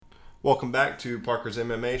Welcome back to Parker's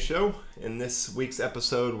MMA Show. In this week's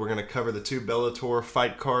episode, we're going to cover the two Bellator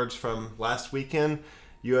fight cards from last weekend,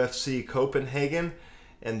 UFC Copenhagen,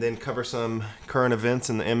 and then cover some current events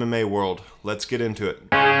in the MMA world. Let's get into it.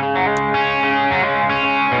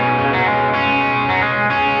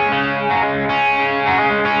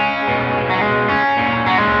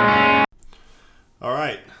 All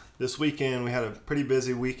right. This weekend, we had a pretty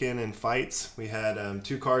busy weekend in fights. We had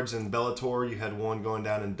two cards in Bellator. You had one going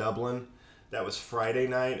down in Dublin. That was Friday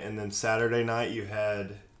night. And then Saturday night, you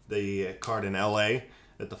had the card in LA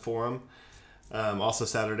at the Forum. Also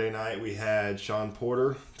Saturday night, we had Sean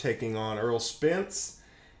Porter taking on Earl Spence.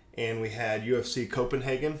 And we had UFC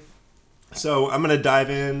Copenhagen. So I'm going to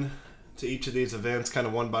dive in to each of these events kind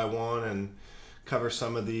of one by one and cover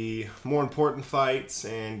some of the more important fights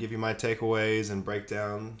and give you my takeaways and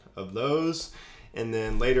breakdown of those. And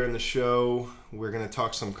then later in the show, we're going to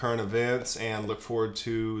talk some current events and look forward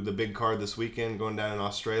to the big card this weekend going down in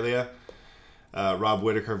Australia. Rob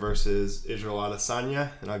Whittaker versus Israel Adesanya.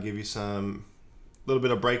 And I'll give you some little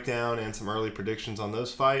bit of breakdown and some early predictions on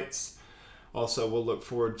those fights. Also, we'll look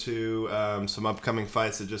forward to some upcoming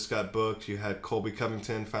fights that just got booked. You had Colby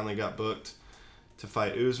Covington finally got booked to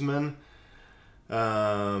fight Usman.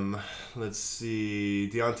 Let's see,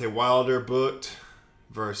 Deontay Wilder booked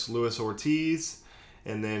versus Luis Ortiz,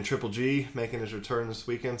 and then Triple G making his return this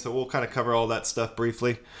weekend. So we'll kind of cover all that stuff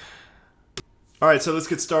briefly. All right, so let's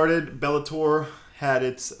get started. Bellator had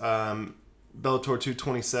its Bellator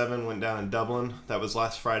 227 went down in Dublin. That was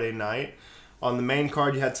last Friday night. On the main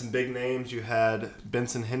card, you had some big names. You had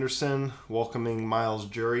Benson Henderson welcoming Miles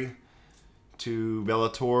Jury to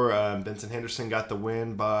Bellator. Benson Henderson got the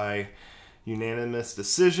win by unanimous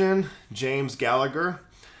decision. James Gallagher,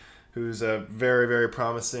 who's a very, very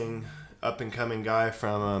promising up-and-coming guy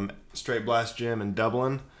from Straight Blast Gym in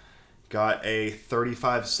Dublin, got a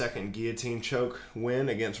 35-second guillotine choke win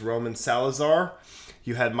against Roman Salazar.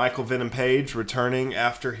 You had Michael Venom Page returning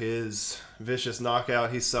after his vicious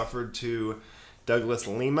knockout he suffered to Douglas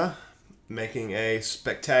Lima, making a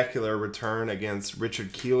spectacular return against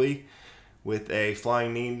Richard Keeley with a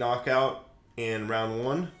flying knee knockout in round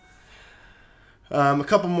one. A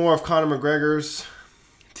couple more of Conor McGregor's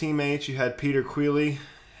teammates. You had Peter Queally,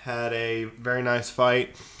 had a very nice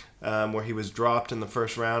fight where he was dropped in the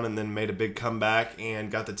first round and then made a big comeback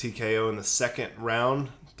and got the TKO in the second round,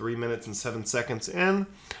 3 minutes and 7 seconds in.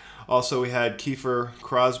 Also, we had Kiefer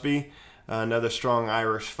Crosby, another strong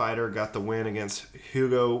Irish fighter, got the win against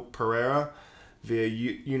Hugo Pereira via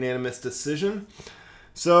unanimous decision.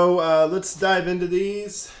 So let's dive into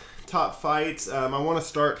these top fights. I want to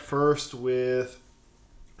start first with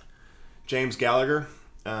James Gallagher.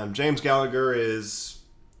 James Gallagher is,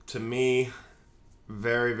 to me,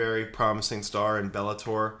 very, very promising star in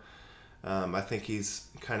Bellator. I think he's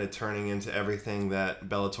kind of turning into everything that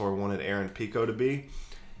Bellator wanted Aaron Pico to be.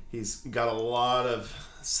 He's got a lot of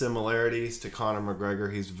similarities to Conor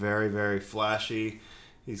McGregor. He's very, very flashy.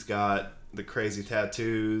 He's got the crazy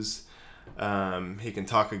tattoos. He can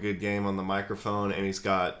talk a good game on the microphone, and he's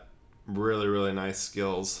got really, really nice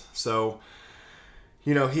skills. So,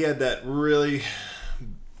 you know, he had that really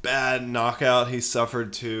bad knockout he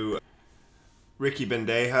suffered to Ricky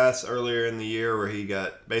Bandejas earlier in the year where he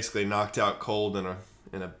got basically knocked out cold in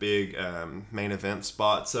a big main event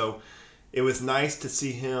spot. So it was nice to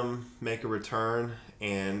see him make a return.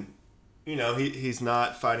 And, you know, he's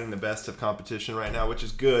not fighting the best of competition right now, which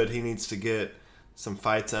is good. He needs to get some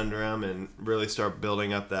fights under him and really start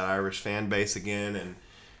building up that Irish fan base again and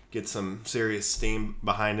get some serious steam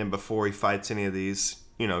behind him before he fights any of these,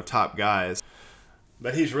 you know, top guys.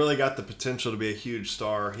 But he's really got the potential to be a huge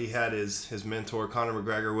star. He had his mentor, Conor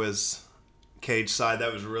McGregor, was cage side.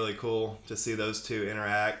 That was really cool to see those two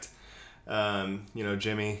interact. You know,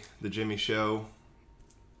 the Jimmy Show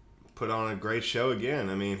put on a great show again.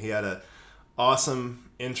 I mean, he had an awesome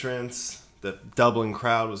entrance. The Dublin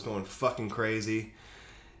crowd was going fucking crazy.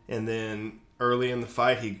 And then early in the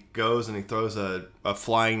fight, he goes and he throws a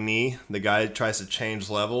flying knee. The guy tries to change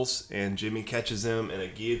levels, and Jimmy catches him in a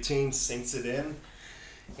guillotine, sinks it in,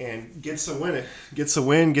 and gets the win.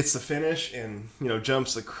 Gets the finish, and, you know,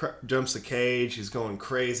 jumps the cage. He's going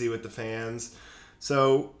crazy with the fans.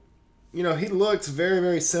 So, you know, he looks very,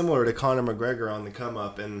 very similar to Conor McGregor on the come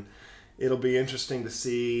up, and it'll be interesting to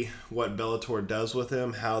see what Bellator does with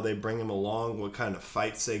him, how they bring him along, what kind of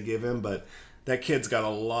fights they give him. But that kid's got a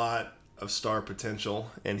lot of star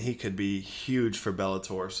potential, and he could be huge for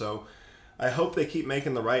Bellator. So I hope they keep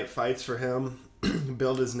making the right fights for him,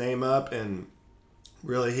 build his name up, and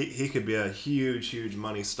really he could be a huge, huge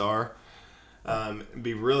money star.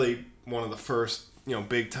 Be really one of the first, you know,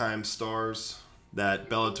 big time stars that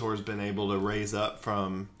Bellator's been able to raise up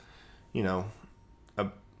from, a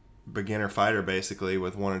beginner fighter basically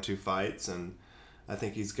with 1 or 2 fights, and I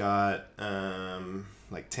think he's got 10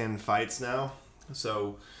 fights now.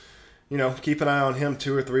 So, keep an eye on him,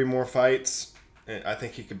 2 or 3 more fights. I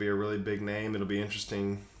think he could be a really big name. It'll be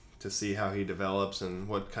interesting to see how he develops and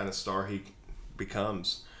what kind of star he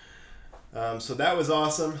becomes. So that was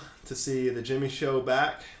awesome to see the Jimmy Show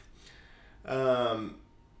back.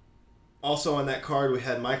 Also on that card, we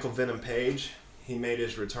had Michael Venom Page. He made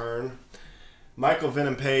his return. Michael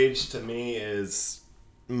Venom Page, to me, is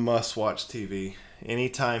must-watch TV.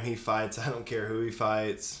 Anytime he fights, I don't care who he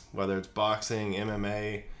fights, whether it's boxing,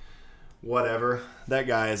 MMA, whatever. That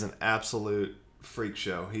guy is an absolute freak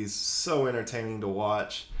show. He's so entertaining to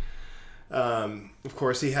watch. Of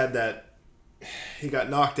course, he got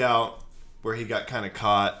knocked out where he got kind of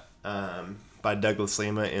caught by Douglas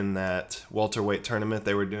Lima in that welterweight tournament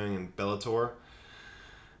they were doing in Bellator.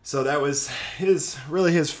 So that was his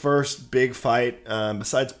first big fight.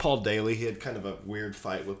 Besides Paul Daly, he had kind of a weird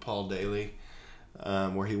fight with Paul Daly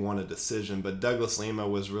where he won a decision. But Douglas Lima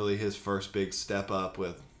was really his first big step up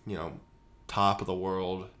with, top of the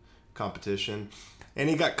world competition. And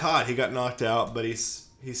he got caught. He got knocked out, but he's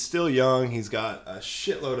still young. He's got a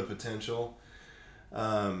shitload of potential.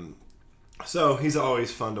 So he's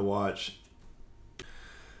always fun to watch.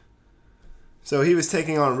 So he was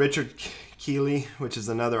taking on Richard Keeley, which is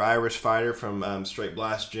another Irish fighter from Straight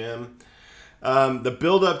Blast Gym. The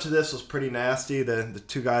build-up to this was pretty nasty. The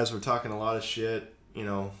two guys were talking a lot of shit,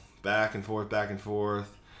 back and forth.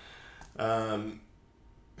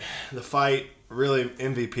 The fight, really,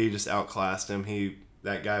 MVP just outclassed him.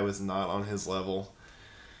 That guy was not on his level.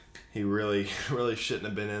 He really, really shouldn't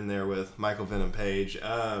have been in there with Michael Venom Page.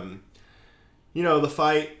 The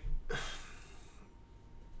fight,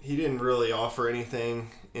 he didn't really offer anything.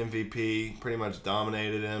 MVP pretty much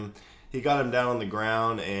dominated him. He got him down on the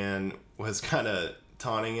ground and was kind of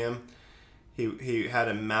taunting him. He had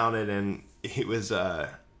him mounted and he was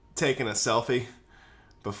taking a selfie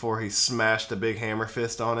before he smashed a big hammer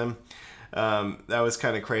fist on him. That was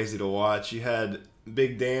kind of crazy to watch. You had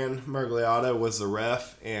Big Dan Miragliotta was the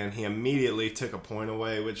ref, and he immediately took a point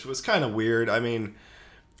away, which was kind of weird. I mean,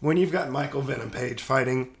 when you've got Michael Venom Page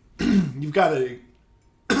fighting, you've got to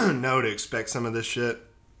know to expect some of this shit.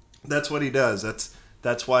 That's what he does.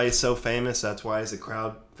 That's why he's so famous. That's why he's a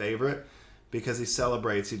crowd favorite, because he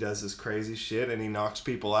celebrates. He does this crazy shit, and he knocks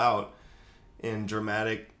people out in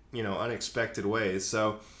dramatic, unexpected ways.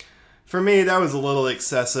 So for me, that was a little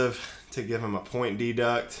excessive to give him a point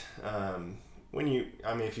deduct.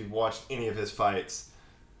 If you've watched any of his fights,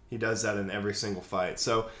 he does that in every single fight.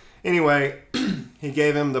 So anyway, he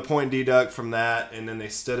gave him the point deduct from that, and then they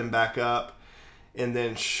stood him back up. And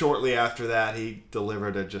then shortly after that, he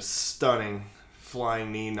delivered a just stunning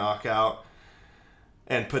flying knee knockout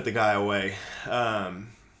and put the guy away. I'm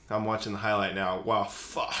watching the highlight now. Wow,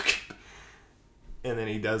 fuck. And then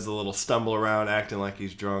he does a little stumble around, acting like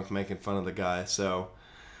he's drunk, making fun of the guy. So,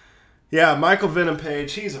 yeah, Michael Venom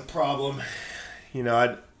Page, he's a problem.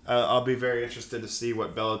 I'll be very interested to see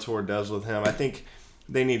what Bellator does with him. I think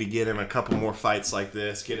they need to get him a couple more fights like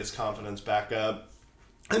this, get his confidence back up,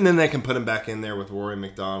 and then they can put him back in there with Rory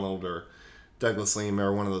McDonald or Douglas Lima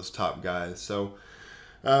or one of those top guys. So,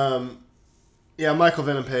 Michael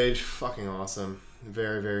Venom Page, fucking awesome.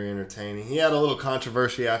 Very, very entertaining. He had a little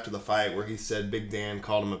controversy after the fight where he said Big Dan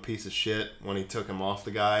called him a piece of shit when he took him off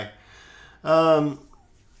the guy.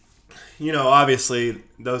 Obviously,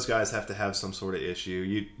 those guys have to have some sort of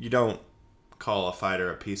issue. You don't call a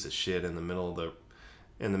fighter a piece of shit in the middle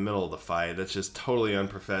of the fight. That's just totally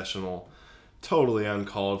unprofessional, totally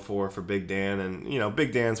uncalled for Big Dan. And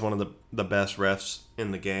Big Dan's one of the best refs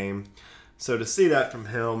in the game. So to see that from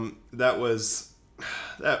him, that was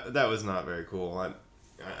not very cool.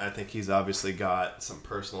 I think he's obviously got some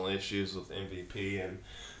personal issues with MVP, and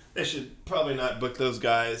they should probably not book those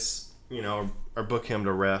guys, or book him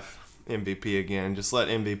to ref MVP again. Just let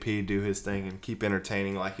MVP do his thing and keep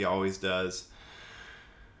entertaining like he always does.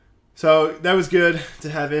 So that was good to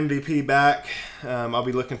have MVP back. I'll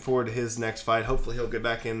be looking forward to his next fight. Hopefully he'll get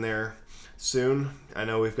back in there soon. I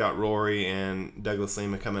know we've got Rory and Douglas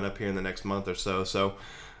Lima coming up here in the next month or so. So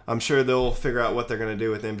I'm sure they'll figure out what they're going to do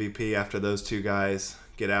with MVP after those two guys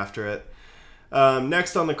get after it.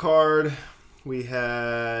 Next on the card, we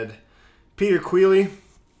had Peter Queally.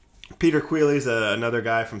 Peter Queally's another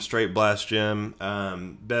guy from Straight Blast Gym,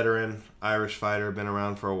 veteran Irish fighter, been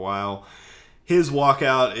around for a while. His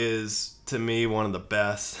walkout is, to me, one of the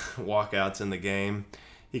best walkouts in the game.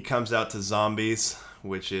 He comes out to Zombies,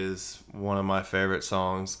 which is one of my favorite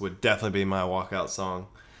songs, would definitely be my walkout song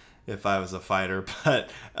if I was a fighter. But,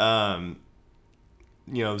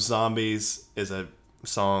 Zombies is a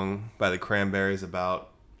song by the Cranberries about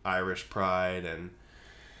Irish pride and,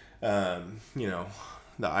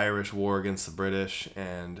 the Irish war against the British.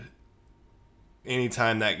 And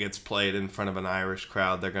anytime that gets played in front of an Irish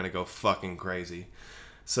crowd, they're going to go fucking crazy.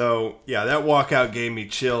 So, yeah, that walkout gave me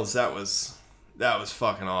chills. That was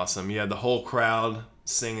fucking awesome. You had the whole crowd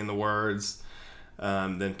singing the words.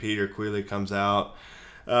 Then Peter Queally comes out.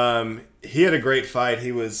 He had a great fight.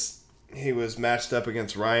 He was matched up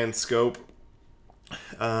against Ryan Scope.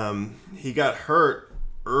 He got hurt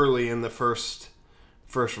early in the first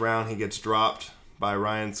round. He gets dropped by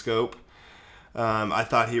Ryan Scope. I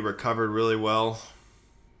thought he recovered really well.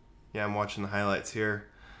 Yeah, I'm watching the highlights here.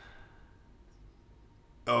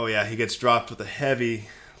 Oh, yeah, he gets dropped with a heavy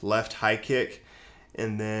left high kick,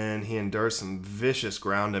 and then he endures some vicious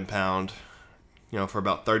ground and pound, for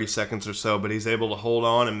about 30 seconds or so, but he's able to hold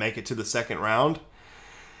on and make it to the second round.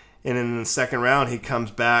 And in the second round, he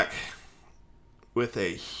comes back with a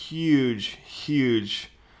huge,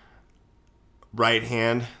 huge right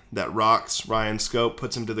hand that rocks Ryan Scope,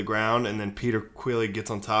 puts him to the ground, and then Peter Queally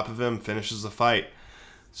gets on top of him, finishes the fight.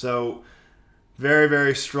 So, very,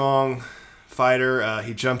 very strong fighter.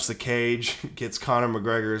 He jumps the cage, gets Conor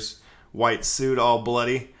McGregor's white suit all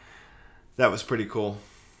bloody. That was pretty cool.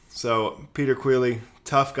 So, Peter Queally,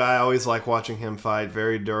 tough guy. I always like watching him fight.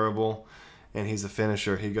 Very durable, and he's a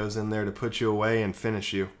finisher. He goes in there to put you away and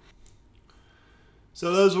finish you.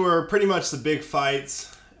 So those were pretty much the big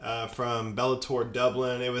fights from Bellator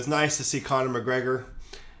Dublin. It was nice to see Conor McGregor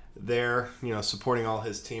there, supporting all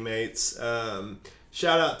his teammates.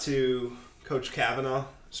 Shout out to Coach Kavanaugh,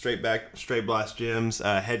 Straight Blast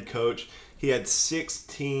Gyms head coach. He had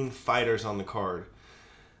 16 fighters on the card.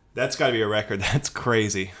 That's got to be a record. That's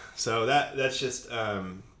crazy. So that's just,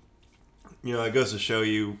 it goes to show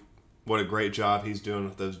you what a great job he's doing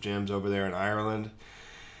with those gyms over there in Ireland.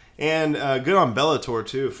 And good on Bellator,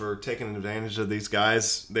 too, for taking advantage of these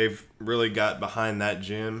guys. They've really got behind that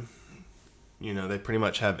gym. They pretty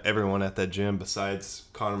much have everyone at that gym besides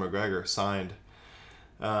Conor McGregor signed.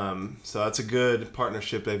 So that's a good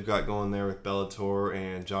partnership they've got going there with Bellator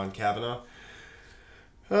and John Kavanaugh.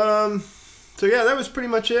 So yeah, that was pretty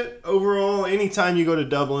much it. Overall, anytime you go to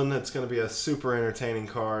Dublin, it's going to be a super entertaining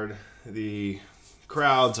card. The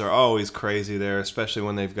crowds are always crazy there, especially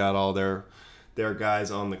when they've got all their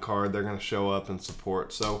guys on the card. They're going to show up and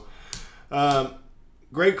support. So,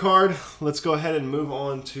 great card. Let's go ahead and move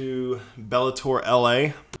on to Bellator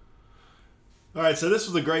LA. All right, so this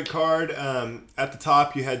was a great card. At the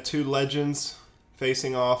top, you had two legends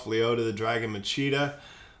facing off. Lyoto the Dragon Machida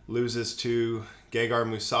loses to Gegard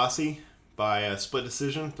Mousasi by a split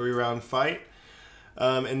decision, 3-round fight.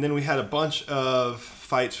 And then we had a bunch of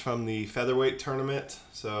fights from the featherweight tournament.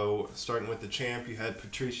 So starting with the champ, you had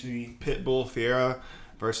Patrici Pitbull Vieira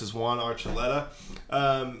versus Juan Archuleta.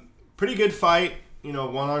 Pretty good fight.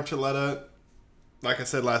 Juan Archuleta, like I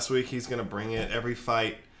said last week, he's going to bring it. Every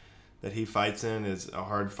fight that he fights in is a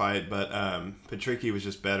hard fight. But Patrici was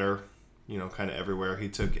just better, kind of everywhere. He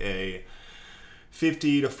took a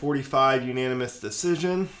 50-45 unanimous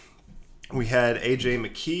decision. We had AJ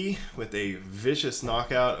McKee with a vicious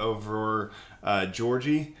knockout over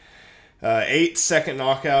Georgie. 8-second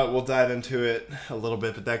knockout. We'll dive into it a little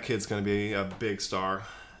bit, but that kid's going to be a big star.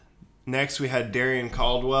 Next, we had Darian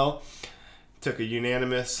Caldwell. Took a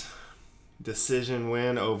unanimous decision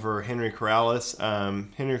win over Henry Corrales.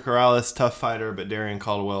 Henry Corrales, tough fighter, but Darian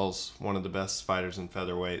Caldwell's one of the best fighters in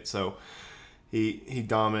featherweight. So he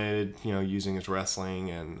dominated, using his wrestling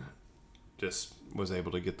and just was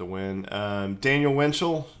able to get the win. Daniel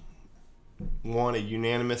Winchell won a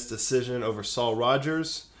unanimous decision over Saul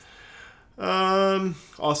Rogers.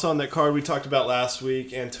 Also on that card we talked about last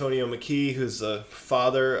week, Antonio McKee, who's the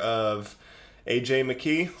father of AJ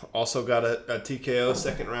McKee, also got a TKO,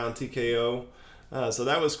 second round TKO. So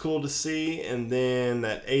that was cool to see. And then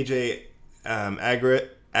that AJ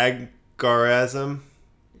Agarazim,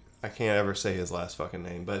 I can't ever say his last fucking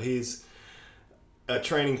name, but he's a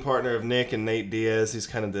training partner of Nick and Nate Diaz. He's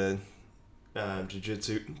kind of the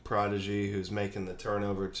jiu-jitsu prodigy who's making the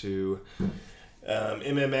turnover to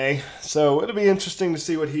MMA. So it'll be interesting to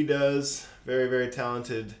see what he does. Very, very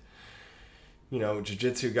talented,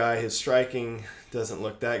 jiu-jitsu guy. His striking doesn't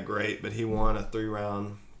look that great, but he won a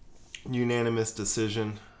 3-round unanimous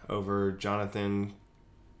decision over Jonathan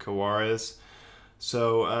Cawares.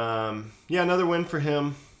 So, another win for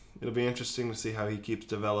him. It'll be interesting to see how he keeps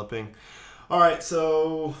developing. All right,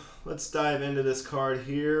 so let's dive into this card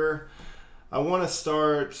here. I want to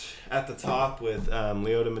start at the top with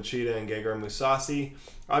Lyoto Machida and Gegard Mousasi.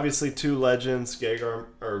 Obviously, two legends. Lyoto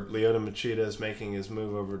Machida is making his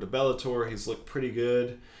move over to Bellator. He's looked pretty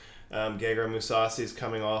good. Gegard Mousasi is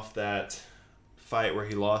coming off that fight where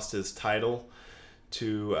he lost his title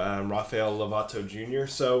to Rafael Lovato Jr.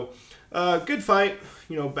 So, good fight.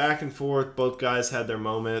 Back and forth. Both guys had their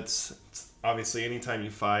moments. Obviously, anytime you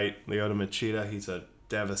fight Lyoto Machida, he's a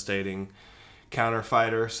devastating counter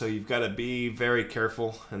fighter. So you've got to be very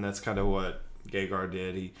careful, and that's kind of what Gegard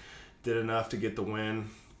did. He did enough to get the win.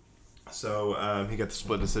 So he got the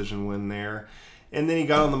split decision win there. And then he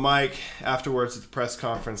got on the mic afterwards at the press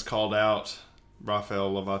conference, called out Rafael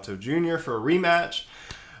Lovato Jr. for a rematch,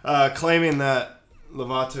 claiming that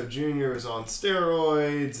Lovato Jr. is on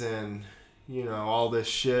steroids and, all this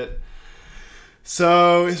shit.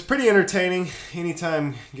 So it's pretty entertaining.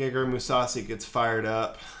 Anytime Gegard Mousasi gets fired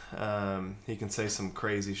up, he can say some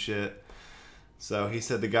crazy shit. So he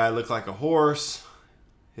said the guy looked like a horse.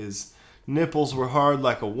 His nipples were hard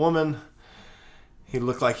like a woman. He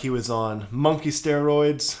looked like he was on monkey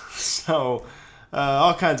steroids. So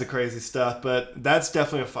all kinds of crazy stuff. But that's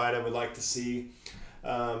definitely a fight I would like to see.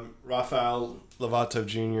 Rafael Lovato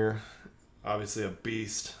Jr., obviously a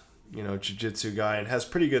beast, jiu-jitsu guy, and has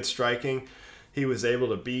pretty good striking. He was able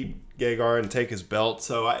to beat Gegard and take his belt.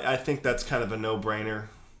 So I think that's kind of a no-brainer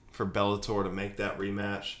for Bellator to make that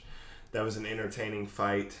rematch. That was an entertaining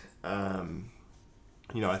fight. I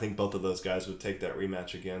think both of those guys would take that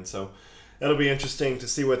rematch again. So that'll be interesting to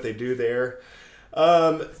see what they do there.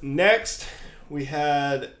 Next, we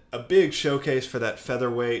had a big showcase for that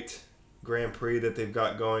featherweight Grand Prix that they've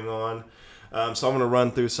got going on. So I'm going to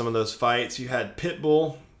run through some of those fights. You had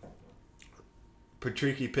Patricky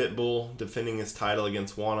Pitbull defending his title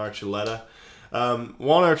against Juan Archuleta. Juan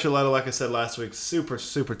Archuleta, like I said last week, super,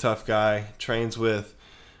 super tough guy. Trains with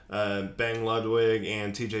Bang Ludwig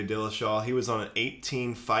and TJ Dillashaw. He was on an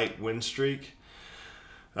 18-fight win streak.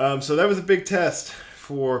 So that was a big test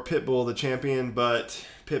for Pitbull, the champion, but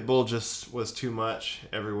Pitbull just was too much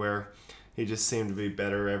everywhere. He just seemed to be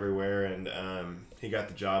better everywhere, and he got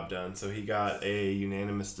the job done. So he got a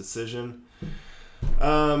unanimous decision.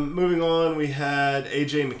 Moving on, we had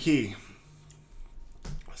AJ McKee.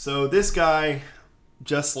 So this guy,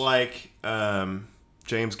 just like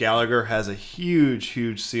James Gallagher, has a huge,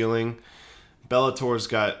 huge ceiling. Bellator's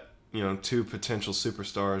got, two potential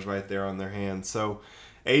superstars right there on their hands. So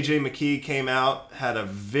AJ McKee came out, had a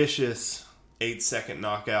vicious 8-second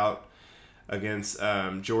knockout against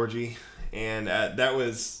Georgie, and that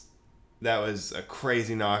was a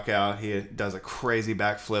crazy knockout. He does a crazy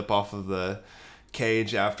backflip off of the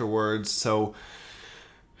cage afterwards. So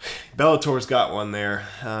Bellator's got one there.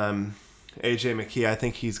 AJ McKee, I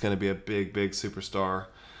think he's going to be a big, big superstar.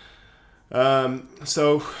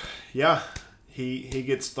 So yeah, he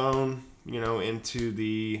gets thrown, into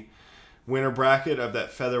the winner bracket of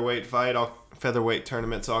that featherweight fight. Featherweight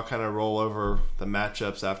tournament, so I'll kind of roll over the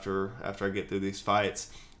matchups after I get through these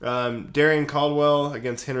fights. Darian Caldwell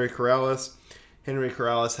against Henry Corrales. Henry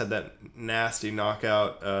Corrales had that nasty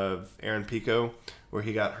knockout of Aaron Pico where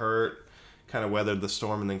he got hurt, kind of weathered the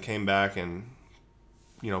storm, and then came back and,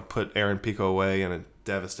 put Aaron Pico away in a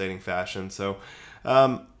devastating fashion. So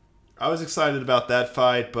I was excited about that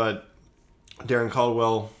fight, but Darren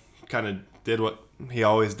Caldwell kind of did what he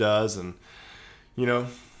always does and,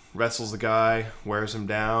 wrestles the guy, wears him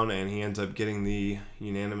down, and he ends up getting the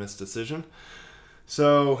unanimous decision.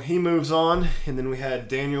 So he moves on, and then we had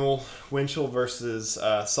Daniel Winchell versus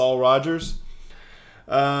Saul Rogers.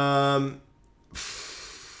 Winchell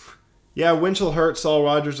hurt Saul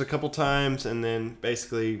Rogers a couple times, and then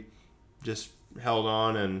basically just held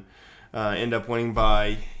on and ended up winning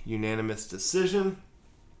by unanimous decision.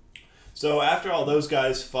 So after all those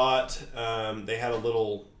guys fought, they had a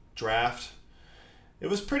little draft. It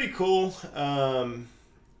was pretty cool.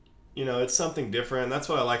 It's something different. That's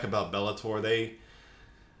what I like about Bellator.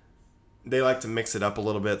 They like to mix it up a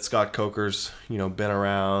little bit. Scott Coker's, been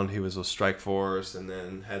around. He was with Strikeforce and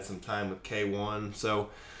then had some time with K1. So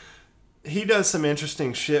he does some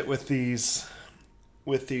interesting shit with these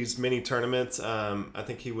mini tournaments. I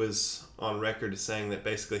think he was on record as saying that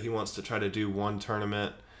basically he wants to try to do one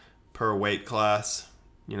tournament per weight class.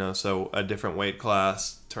 So a different weight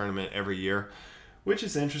class tournament every year, which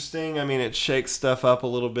is interesting. I mean, it shakes stuff up a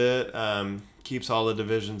little bit, keeps all the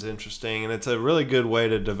divisions interesting, and it's a really good way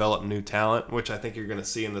to develop new talent, which I think you're going to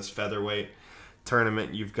see in this featherweight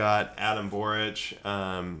tournament. You've got Adam Boric,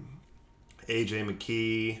 AJ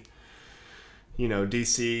McKee,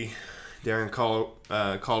 DC, Darren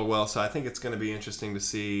Caldwell. So I think it's going to be interesting to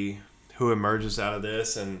see who emerges out of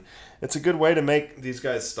this, and it's a good way to make these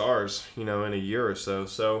guys stars, in a year or so.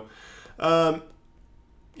 So, so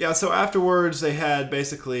afterwards they had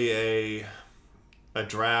basically a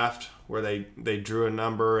draft where they drew a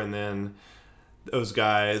number, and then those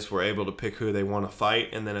guys were able to pick who they want to fight.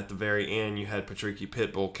 And then at the very end, you had Patricky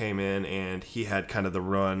Pitbull came in, and he had kind of the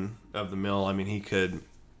run of the mill. I mean, he could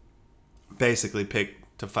basically pick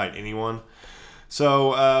to fight anyone. So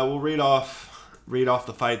we'll read off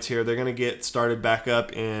the fights here. They're going to get started back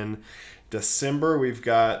up in December. We've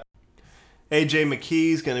got AJ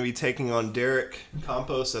McKee's going to be taking on Derek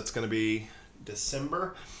Campos. That's going to be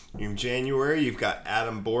December. In January, you've got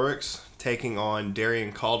Adam Borics taking on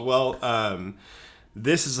Darian Caldwell.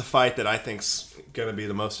 This is a fight that I think's going to be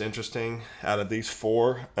the most interesting out of these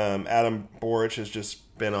four. Adam Borics has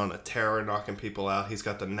just been on a tear, knocking people out. He's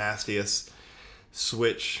got the nastiest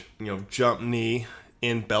switch, jump knee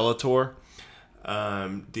in Bellator.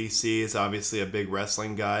 DC is obviously a big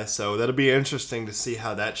wrestling guy, so that'll be interesting to see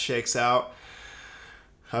how that shakes out.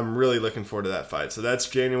 I'm really looking forward to that fight. So that's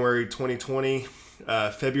January 2020.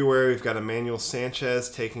 February, we've got Emmanuel Sanchez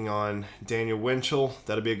taking on Daniel Winchell.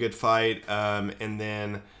 That'll be a good fight. And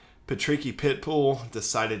then Patricky Pitbull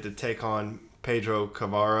decided to take on Pedro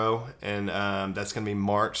Cavarro, and that's going to be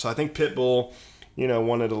March. So I think Pitbull,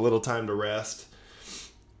 wanted a little time to rest.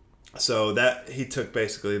 So that he took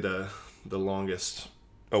basically the longest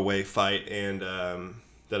away fight, and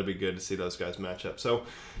that'll be good to see those guys match up. So,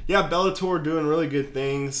 yeah, Bellator doing really good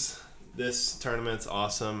things. This tournament's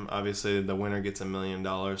awesome. Obviously, the winner gets $1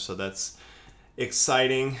 million, so that's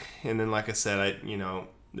exciting. And then, like I said,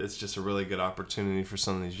 it's just a really good opportunity for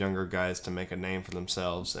some of these younger guys to make a name for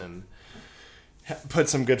themselves and put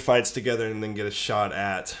some good fights together, and then get a shot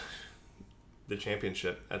at the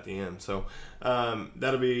championship at the end. So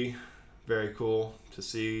that'll be very cool to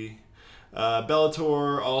see.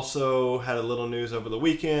 Bellator also had a little news over the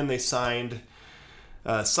weekend. They signed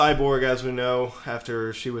Cyborg, as we know,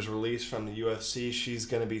 after she was released from the UFC. She's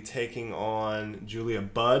going to be taking on Julia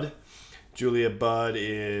Budd. Julia Budd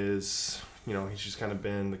is, she's kind of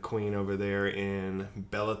been the queen over there in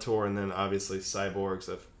Bellator, and then obviously Cyborg's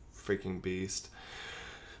a freaking beast.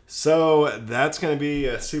 So that's going to be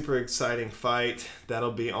a super exciting fight.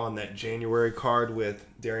 That'll be on that January card with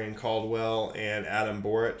Darian Caldwell and Adam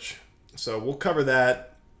Borics. So we'll cover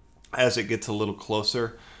that as it gets a little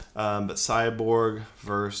closer. But Cyborg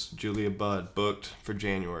versus Julia Budd booked for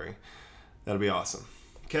January. That'll be awesome.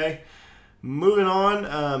 Okay, moving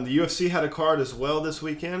on. The UFC had a card as well this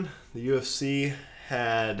weekend. The UFC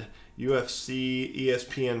had UFC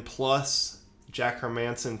ESPN Plus, Jack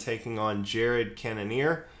Hermansson taking on Jared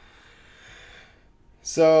Cannonier.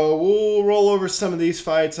 So we'll roll over some of these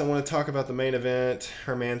fights. I want to talk about the main event,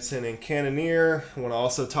 Hermansson and Cannonier. I want to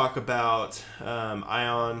also talk about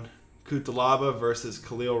Ion Cutelaba versus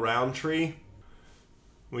Khalil Roundtree.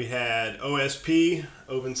 We had OSP,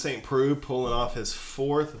 Ovince St. Preux, pulling off his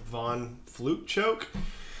fourth Von Flue choke.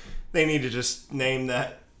 They need to just name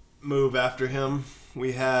that move after him.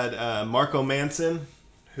 We had Marco Manson,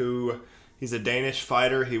 who he's a Danish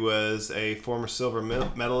fighter. He was a former silver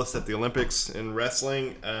medalist at the Olympics in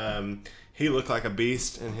wrestling. He looked like a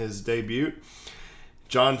beast in his debut.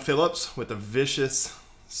 John Phillips with a vicious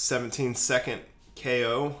 17-second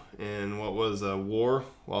KO in what was a war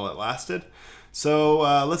while it lasted. So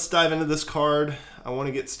let's dive into this card. I want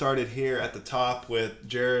to get started here at the top with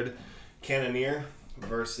Jared Cannonier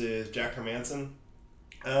versus Jack Hermansson.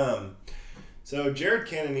 So Jared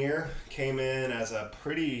Cannonier came in as a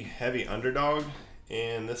pretty heavy underdog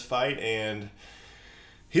in this fight, and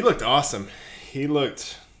he looked awesome. He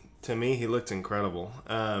looked incredible.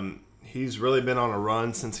 He's really been on a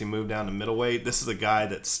run since he moved down to middleweight. This is a guy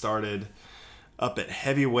that started up at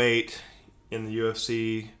heavyweight in the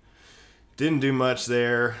UFC, didn't do much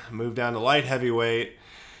there, moved down to light heavyweight,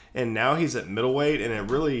 and now he's at middleweight, and it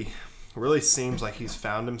really seems like he's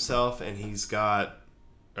found himself, and he's got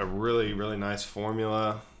a really, really nice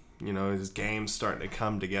formula. His game's starting to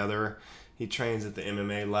come together. He trains at the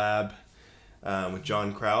MMA lab with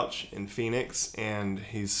John Crouch in Phoenix, and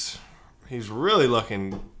he's really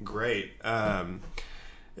looking great.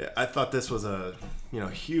 I thought this was a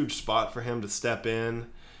huge spot for him to step in,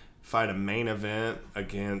 fight a main event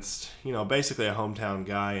against basically a hometown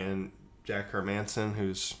guy in Jack Hermansson,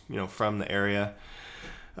 who's from the area,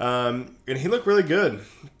 and he looked really good.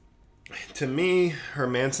 To me,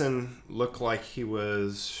 Hermansson looked like he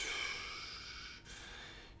was,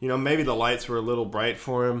 maybe the lights were a little bright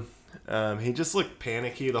for him. He just looked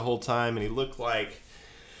panicky the whole time, and he looked like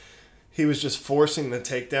he was just forcing the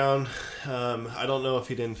takedown. I don't know if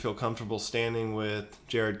he didn't feel comfortable standing with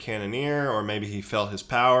Jared Cannonier, or maybe he felt his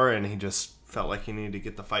power and he just felt like he needed to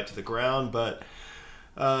get the fight to the ground. But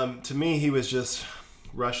to me, he was just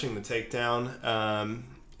rushing the takedown,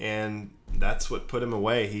 and that's what put him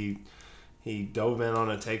away. He dove in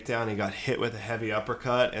on a takedown. He got hit with a heavy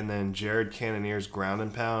uppercut, and then Jared Cannonier's ground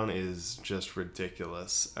and pound is just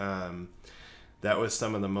ridiculous. That was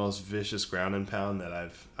some of the most vicious ground and pound that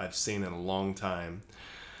I've seen in a long time.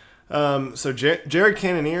 So Jared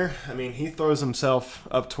Cannonier, I mean, he throws himself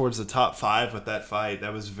up towards the top 5 with that fight.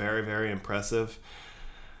 That was very, very impressive.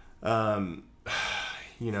 I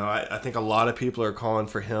think a lot of people are calling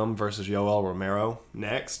for him versus Yoel Romero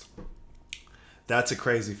next. That's a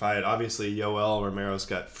crazy fight. Obviously, Yoel Romero's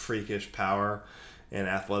got freakish power and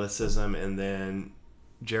athleticism, and then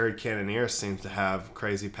Jared Cannonier seems to have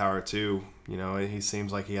crazy power too. He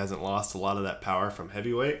seems like he hasn't lost a lot of that power from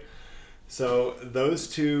heavyweight. So those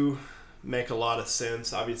two make a lot of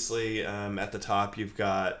sense. Obviously, at the top, you've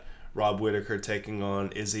got Rob Whittaker taking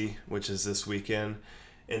on Izzy, which is this weekend.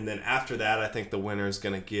 And then after that, I think the winner is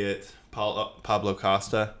going to get Pablo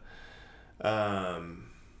Costa.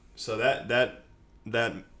 So that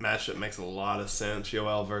matchup makes a lot of sense,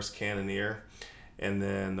 Yoel versus Cannonier. And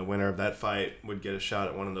then the winner of that fight would get a shot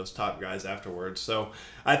at one of those top guys afterwards. So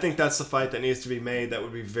I think that's the fight that needs to be made. That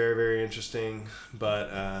would be very, very interesting,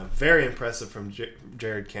 but very impressive from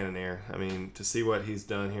Jared Cannonier. I mean, to see what he's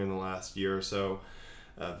done here in the last year or so,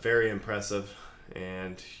 very impressive.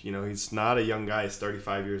 And, he's not a young guy. He's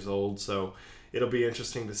 35 years old, so it'll be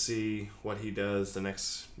interesting to see what he does the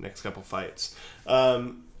next couple fights.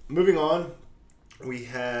 Moving on, we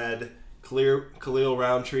had Khalil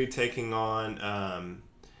Roundtree taking on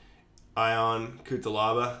Ion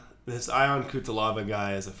Cutelaba. This Ion Cutelaba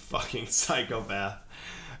guy is a fucking psychopath.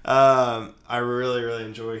 I really, really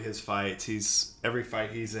enjoy his fights. Every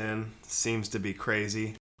fight he's in seems to be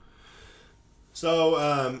crazy.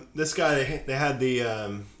 So this guy, they had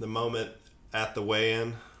the moment at the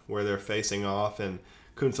weigh-in where they're facing off, and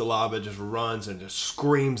Cutelaba just runs and just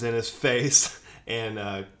screams in his face,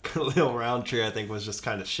 and Khalil Roundtree, I think, was just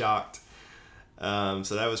kind of shocked.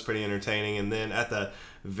 So that was pretty entertaining. And then at the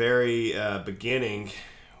very beginning,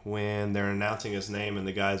 when they're announcing his name and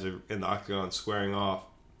the guys are in the octagon squaring off,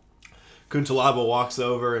 Cutelaba walks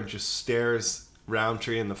over and just stares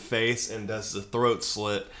Roundtree in the face and does the throat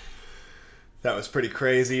slit. That was pretty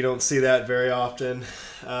crazy. You don't see that very often.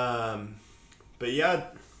 But yeah,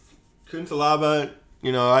 Cutelaba,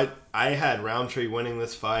 I had Roundtree winning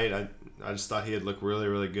this fight. I just thought he had looked really,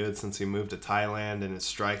 really good since he moved to Thailand, and his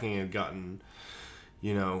striking had gotten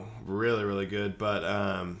really, really good. But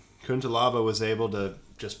Cutelaba was able to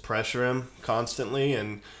just pressure him constantly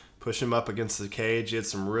and push him up against the cage. He had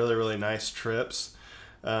some really, really nice trips,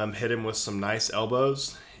 hit him with some nice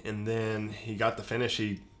elbows, and then he got the finish.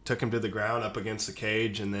 He took him to the ground up against the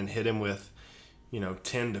cage and then hit him with,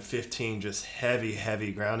 10 to 15 just heavy,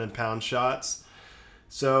 heavy ground and pound shots.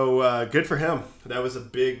 So good for him. That was a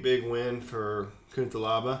big, big win for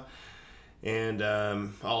Cutelaba. And I'll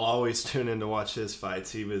always tune in to watch his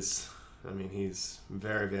fights. He's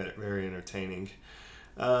very, very, very entertaining.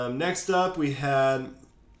 Next up, we had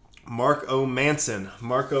Mark O. Manson.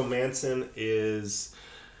 Mark O. Manson is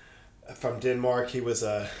from Denmark. He was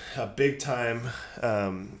a big-time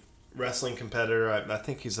wrestling competitor. I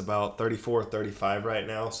think he's about 34, 35 right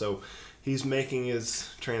now. So he's making his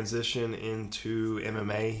transition into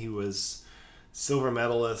MMA. He was silver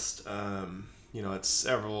medalist at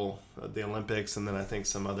several of the Olympics, and then I think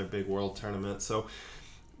some other big world tournaments. So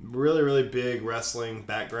really, really big wrestling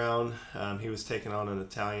background. He was taking on an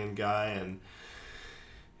Italian guy, and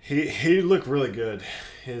he looked really good.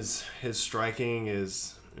 His striking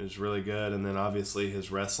is really good, and then obviously his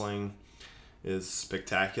wrestling is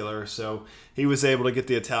spectacular. So he was able to get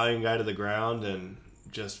the Italian guy to the ground and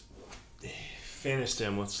just finished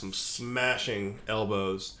him with some smashing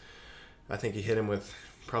elbows. I think he hit him with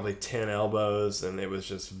probably 10 elbows, and it was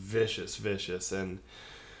just vicious. And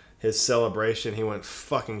his celebration, he went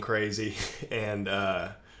fucking crazy. And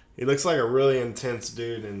he looks like a really intense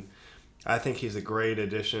dude, and I think he's a great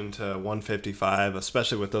addition to 155,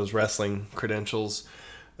 especially with those wrestling credentials.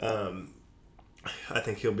 I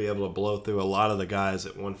think he'll be able to blow through a lot of the guys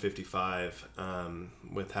at 155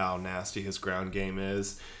 with how nasty his ground game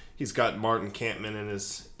is. He's got Martin Kampmann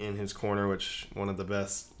in his corner, which one of the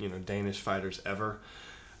best Danish fighters ever.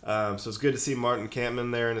 So it's good to see Martin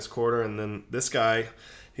Kampmann there in his corner, and then this guy,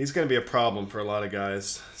 he's going to be a problem for a lot of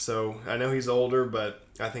guys. So I know he's older, but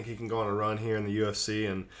I think he can go on a run here in the UFC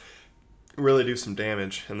and really do some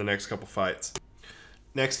damage in the next couple fights.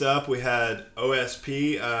 Next up, we had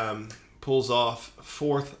OSP pulls off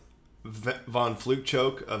fourth Von Flue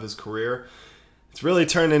choke of his career. It's really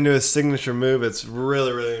turned into his signature move. It's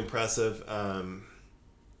really, really impressive. 4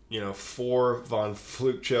 Von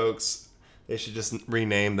Flue chokes. They should just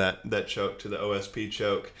rename that choke to the OSP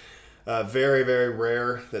choke. Very, very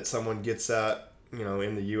rare that someone gets that,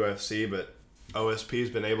 in the UFC, but OSP's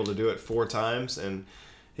been able to do it 4 times, and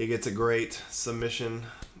he gets a great submission.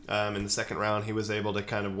 In the second round, he was able to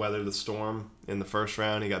kind of weather the storm. In the first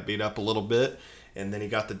round, he got beat up a little bit, and then he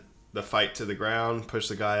got the fight to the ground, pushed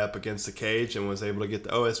the guy up against the cage, and was able to get the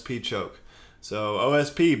OSP choke. So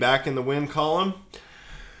OSP back in the win column.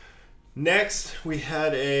 Next, we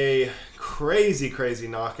had a crazy, crazy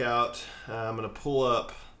knockout. I'm going to pull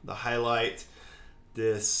up the highlight.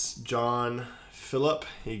 This John Phillip,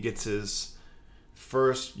 he gets his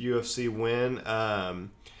first UFC win.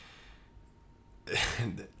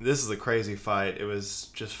 This is a crazy fight. It was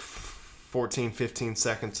just 14, 15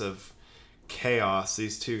 seconds of chaos.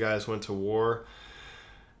 These two guys went to war,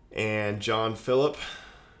 and John Phillip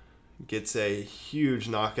gets a huge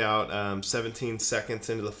knockout 17 seconds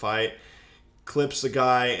into the fight, clips the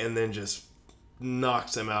guy, and then just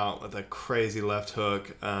knocks him out with a crazy left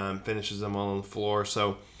hook, finishes him on the floor.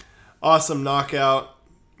 So awesome knockout.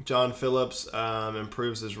 John Phillips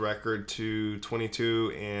improves his record to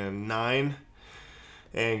 22-9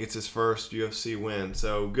 and gets his first UFC win.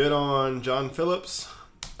 So good on John Phillips.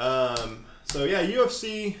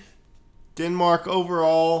 UFC Denmark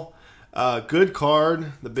overall, good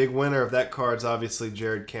card. The big winner of that card is obviously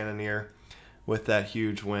Jared Cannonier with that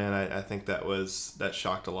huge win. I think that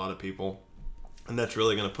shocked a lot of people, and that's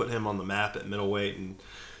really going to put him on the map at middleweight and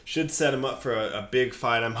should set him up for a big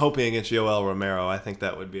fight. I'm hoping against Yoel Romero. I think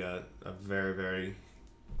that would be a very, very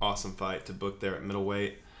awesome fight to book there at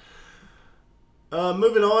middleweight.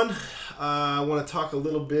 Moving on, I want to talk a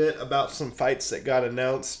little bit about some fights that got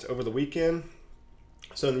announced over the weekend.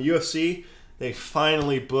 So in the UFC, they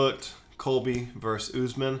finally booked Colby versus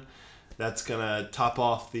Usman. That's going to top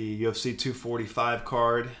off the UFC 245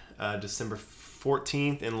 card December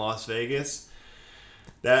 14th in Las Vegas.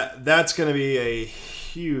 That's going to be a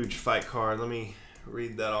huge fight card. Let me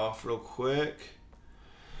read that off real quick.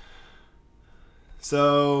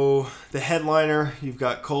 So the headliner, you've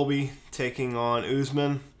got Colby taking on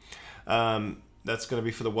Usman. That's going to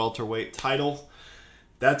be for the welterweight title.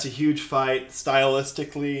 That's a huge fight.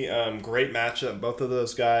 Stylistically, great matchup. Both of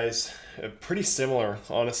those guys pretty similar,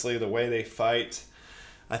 honestly, the way they fight.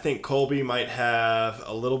 I think Colby might have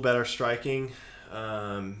a little better striking.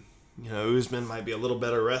 Usman might be a little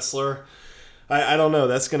better wrestler. I don't know.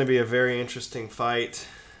 That's going to be a very interesting fight.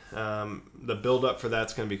 The build-up for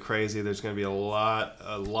that's going to be crazy. There's going to be a lot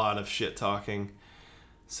of shit talking.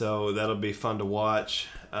 So that'll be fun to watch.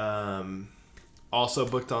 Also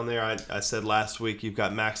booked on there, I said last week, you've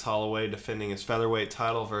got Max Holloway defending his featherweight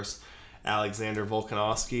title versus Alexander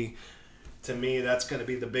Volkanovski. To me, that's going to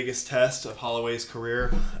be the biggest test of Holloway's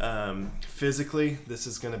career. Physically, this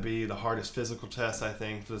is going to be the hardest physical test, I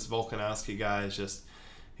think. This Volkanovski guy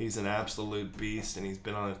he's an absolute beast, and he's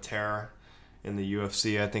been on a tear in the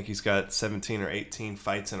UFC. I think he's got 17 or 18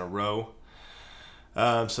 fights in a row.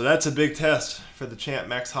 So that's a big test for the champ,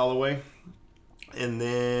 Max Holloway. And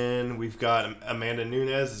then we've got Amanda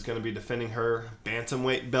Nunes is going to be defending her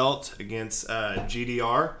bantamweight belt against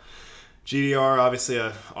GDR. GDR, obviously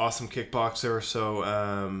an awesome kickboxer, so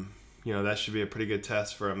that should be a pretty good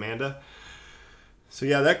test for Amanda. So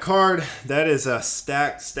yeah, that card, that is a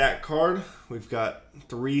stacked card. We've got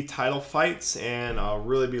 3 title fights, and I'll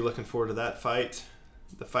really be looking forward to that fight,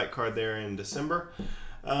 the fight card there in December.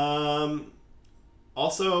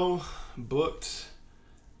 Also booked,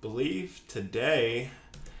 believe today,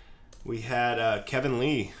 we had Kevin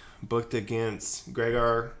Lee booked against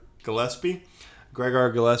Gregor Gillespie.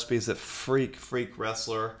 Gregor Gillespie is a freak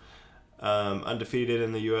wrestler, undefeated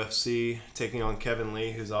in the UFC, taking on Kevin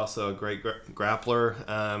Lee, who's also a great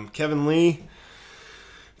grappler. Kevin Lee,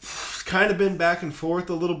 kind of been back and forth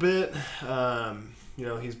a little bit.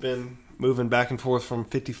 He's been moving back and forth from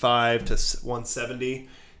 55 to 170.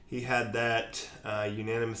 He had that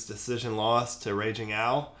unanimous decision loss to Raging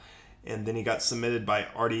Al, and then he got submitted by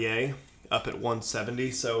RDA up at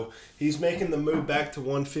 170. So he's making the move back to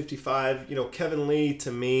 155. Kevin Lee,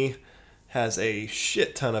 to me, has a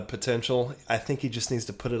shit ton of potential. I think he just needs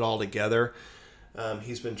to put it all together.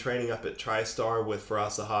 He's been training up at TriStar with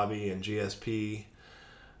Faraz Zahabi and GSP,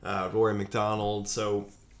 Rory McDonald. So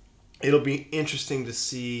it'll be interesting to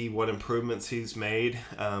see what improvements he's made.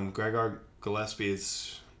 Gregor Gillespie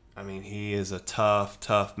he is a tough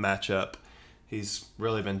matchup. He's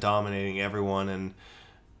really been dominating everyone, and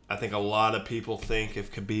I think a lot of people think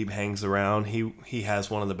if Khabib hangs around, he has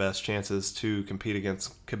one of the best chances to compete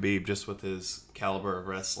against Khabib just with his caliber of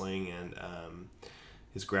wrestling and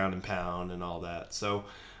his ground and pound and all that. So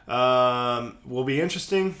will be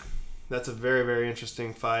interesting. That's a very, very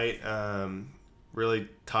interesting fight. Really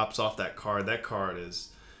tops off that card. That card is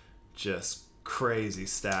just crazy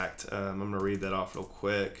stacked. I'm going to read that off real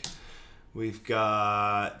quick. We've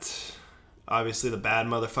got, obviously, the bad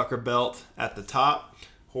motherfucker belt at the top.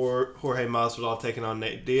 Jorge Masvidal taking on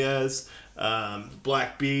Nate Diaz.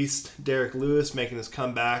 Black Beast, Derek Lewis making his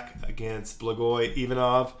comeback against Blagoy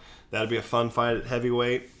Ivanov. That'll be a fun fight at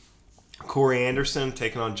heavyweight. Corey Anderson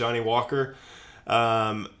taking on Johnny Walker.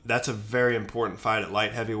 That's a very important fight at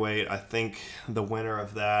light heavyweight. I think the winner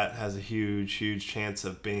of that has a huge, huge chance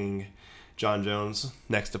of being John Jones'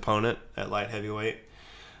 next opponent at light heavyweight.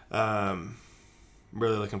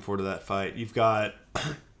 Really looking forward to that fight. You've got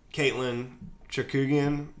Caitlin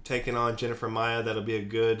Chookagian taking on Jennifer Maia. That'll be a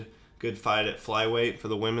good fight at flyweight for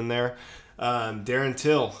the women there. Darren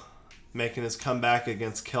Till making his comeback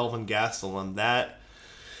against Kelvin Gastelum.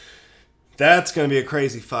 That's going to be a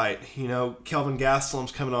crazy fight. You know, Kelvin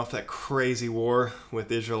Gastelum's coming off that crazy war with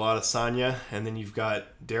Israel Adesanya, and then you've got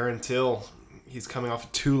Darren Till. He's coming off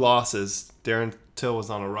of 2 losses. Darren Till was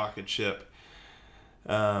on a rocket ship,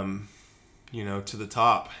 to the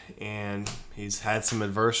top, and he's had some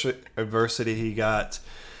adversity. He got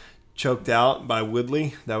choked out by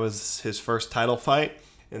Woodley. That was his first title fight.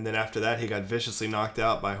 And then after that, he got viciously knocked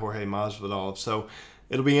out by Jorge Masvidal. So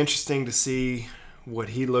it'll be interesting to see what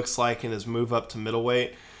he looks like in his move up to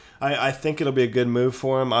middleweight. I think it'll be a good move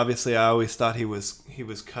for him. Obviously, I always thought he was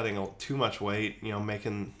cutting too much weight.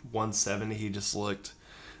 Making 170, he just looked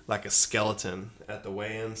like a skeleton at the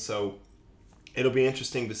weigh-in. So it'll be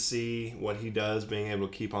interesting to see what he does, being able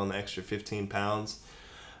to keep on the extra 15 pounds.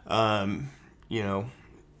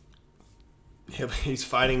 He's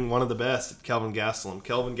fighting one of the best, Kelvin Gastelum.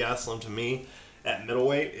 Kelvin Gastelum, to me, at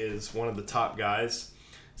middleweight, is one of the top guys.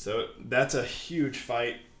 So that's a huge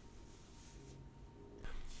fight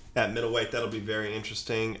at middleweight. That'll be very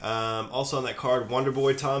interesting. Also on that card,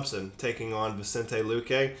 Wonderboy Thompson taking on Vicente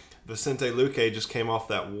Luque. Vicente Luque just came off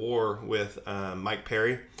that war with Mike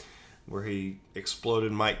Perry, where he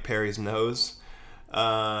exploded Mike Perry's nose.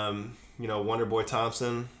 Wonderboy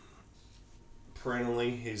Thompson,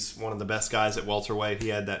 perennially, he's one of the best guys at welterweight. He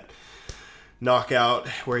had that knockout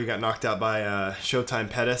where he got knocked out by Showtime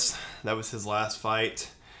Pettis. That was his last fight.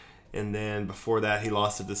 And then before that, he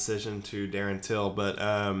lost a decision to Darren Till. But,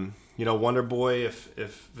 Wonderboy,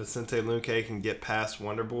 if Vicente Luque can get past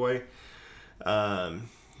Wonderboy,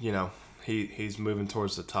 he's moving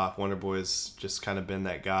towards the top. Wonderboy's just kind of been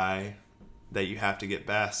that guy that you have to get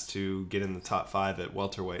past to get in the top 5 at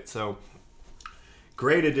welterweight. So,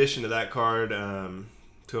 great addition to that card, to an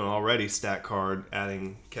already stacked card,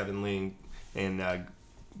 adding Kevin Lee and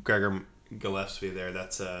Gregor Gillespie there.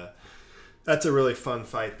 That's a really fun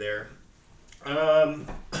fight there. Another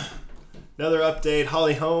update,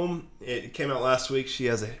 Holly Holm. It came out last week. She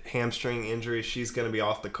has a hamstring injury. She's going to be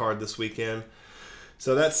off the card this weekend.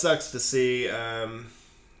 So that sucks to see.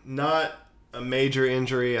 Not a major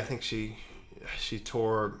injury. I think she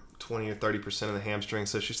tore 20 or 30% of the hamstring.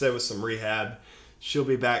 So she said with some rehab, she'll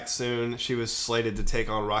be back soon. She was slated to take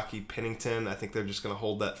on Rocky Pennington. I think they're just going to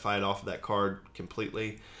hold that fight off of that card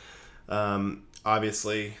completely.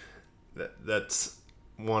 Obviously, that's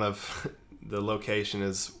one of the location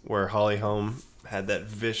is where Holly Holm had that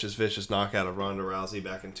vicious knockout of Ronda Rousey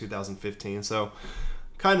back in 2015. So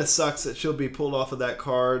kind of sucks that she'll be pulled off of that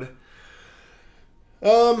card.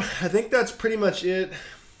 I think that's pretty much it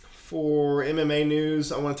for MMA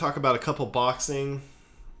news. I want to talk about a couple boxing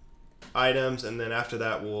items, and then after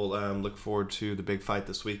that we'll look forward to the big fight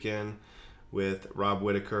this weekend with Rob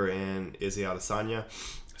Whittaker and Izzy Adesanya.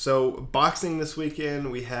 So boxing this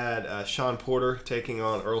weekend, we had Sean Porter taking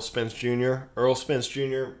on Errol Spence Jr. Errol Spence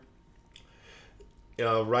Jr.,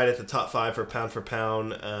 right at the top 5 for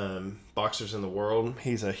pound boxers in the world.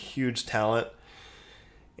 He's a huge talent,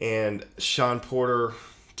 and Sean Porter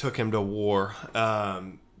took him to war.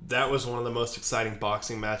 That was one of the most exciting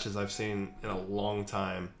boxing matches I've seen in a long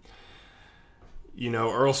time.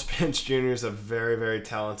 Errol Spence Jr. is a very, very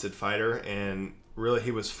talented fighter, and really he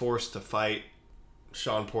was forced to fight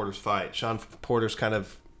Sean Porter's fight. Sean Porter's kind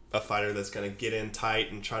of a fighter that's going to get in tight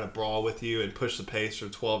and try to brawl with you and push the pace for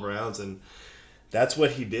 12 rounds, and that's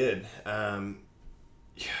what he did. Man,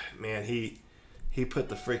 he put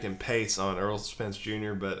the freaking pace on Errol Spence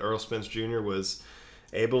Jr., but Errol Spence Jr. was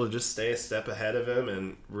able to just stay a step ahead of him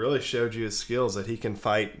and really showed you his skills, that he can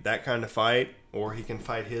fight that kind of fight, or he can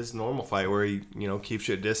fight his normal fight where he keeps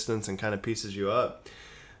you at distance and kind of pieces you up.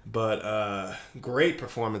 But great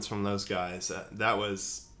performance from those guys. That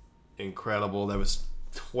was incredible. That was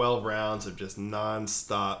 12 rounds of just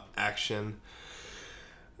non-stop action.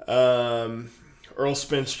 Earl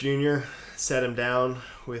Spence Jr. set him down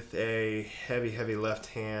with a heavy left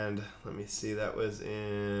hand. Let me see. That was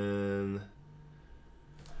in,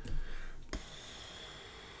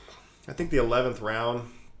 I think, the 11th round.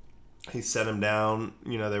 He set him down.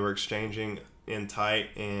 You know, they were exchanging in tight,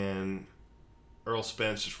 and Earl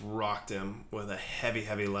Spence just rocked him with a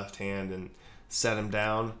heavy left hand and set him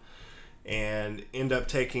down and end up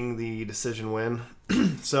taking the decision win.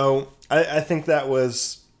 So I think that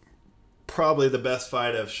was probably the best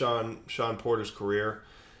fight of Sean Porter's career.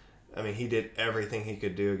 I mean, he did everything he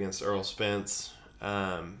could do against Earl Spence,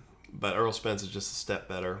 but Earl Spence is just a step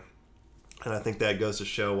better, and I think that goes to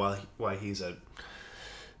show why he's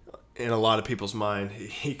in a lot of people's mind,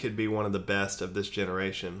 he could be one of the best of this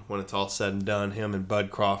generation when it's all said and done. Him and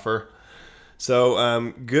Bud Crawford.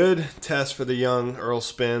 So good test for the young Earl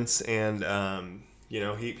Spence, and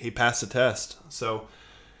he passed the test. So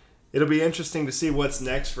it'll be interesting to see what's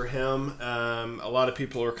next for him. A lot of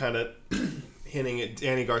people are kind of hinting at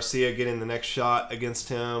Danny Garcia getting the next shot against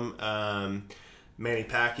him. Manny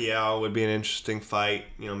Pacquiao would be an interesting fight.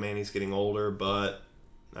 You know, Manny's getting older, but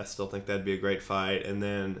I still think that'd be a great fight. And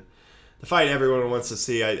then the fight everyone wants to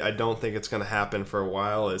see, I don't think it's going to happen for a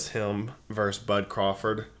while, is him versus Bud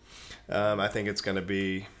Crawford. I think it's going to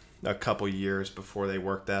be a couple years before they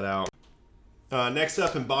work that out. Next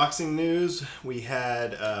up in boxing news, we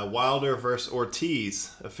had Wilder versus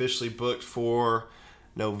Ortiz officially booked for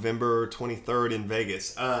November 23rd in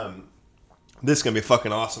Vegas. This is going to be a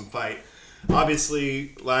fucking awesome fight.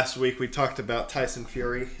 Obviously, last week we talked about Tyson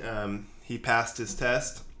Fury. He passed his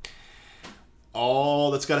test.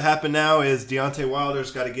 All that's got to happen now is Deontay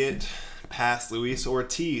Wilder's got to get past Luis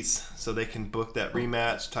Ortiz so they can book that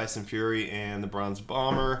rematch, Tyson Fury and the Bronze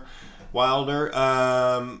Bomber Wilder.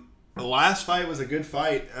 The last fight was a good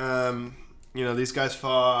fight. These guys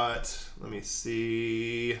fought, let me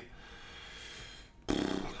see, I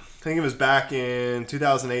think it was back in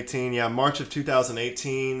 2018. Yeah, March of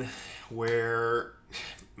 2018, where,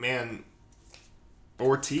 man,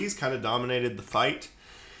 Ortiz kind of dominated the fight.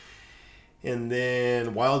 And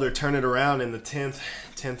then Wilder turned it around in the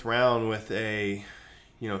 10th round with a,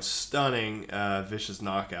 stunning, vicious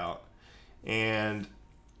knockout. And,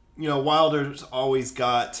 Wilder's always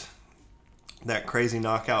got that crazy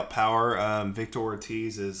knockout power. Victor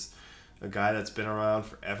Ortiz is a guy that's been around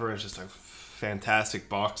forever and is just a fantastic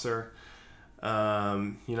boxer.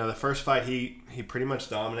 The first fight he pretty much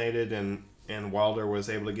dominated, and Wilder was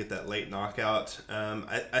able to get that late knockout.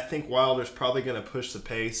 I think Wilder's probably going to push the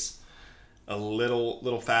pace a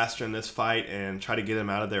little faster in this fight and try to get him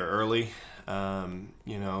out of there early.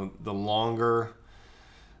 The longer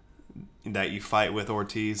that you fight with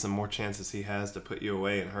Ortiz, the more chances he has to put you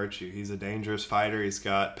away and hurt you. He's a dangerous fighter. He's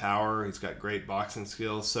got power. He's got great boxing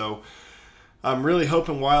skills. So I'm really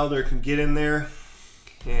hoping Wilder can get in there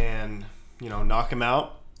and, knock him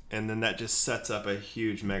out. And then that just sets up a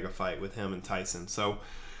huge mega fight with him and Tyson. So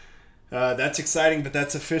that's exciting, but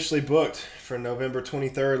that's officially booked for November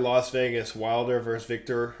 23rd, Las Vegas. Wilder versus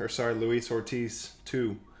Luis Ortiz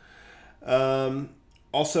 2.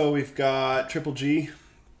 Also, we've got Triple G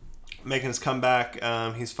making his comeback.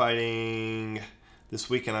 He's fighting this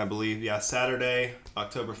weekend, I believe. Yeah, Saturday,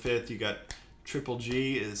 October 5th. You got Triple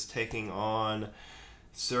G is taking on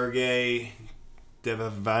Sergey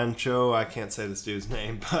Devavancho. I can't say this dude's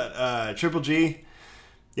name, but Triple G.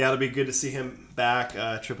 Yeah, it'll be good to see him back.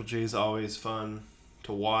 Triple G is always fun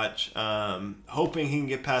to watch. Hoping he can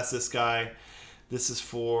get past this guy. This is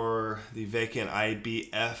for the vacant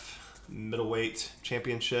IBF middleweight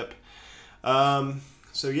championship.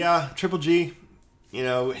 Triple G,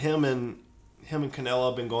 him and Canelo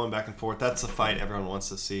have been going back and forth. That's the fight everyone wants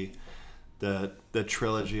to see. The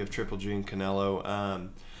trilogy of Triple G and Canelo.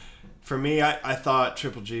 For me, I thought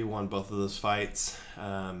Triple G won both of those fights.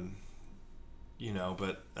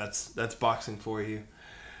 But that's boxing for you.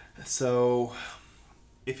 So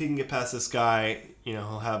if he can get past this guy,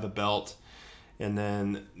 he'll have a belt, and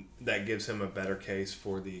then that gives him a better case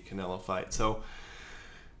for the Canelo fight. So,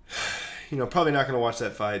 probably not going to watch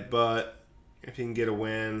that fight, but if he can get a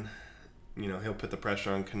win, he'll put the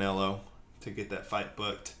pressure on Canelo to get that fight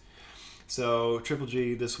booked. So Triple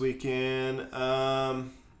G this weekend. All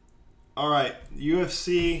right,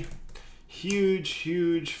 UFC.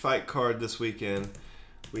 Huge fight card this weekend.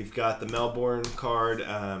 We've got the Melbourne card,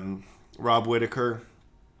 Rob Whittaker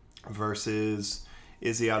versus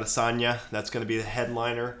Izzy Adesanya. That's going to be the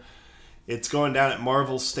headliner. It's going down at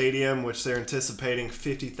Marvel Stadium, which they're anticipating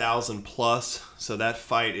 50,000 plus. So that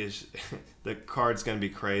fight is the card's going to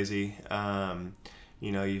be crazy.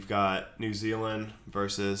 You've got New Zealand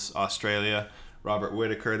versus Australia. Robert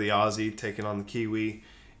Whittaker, the Aussie, taking on the Kiwi,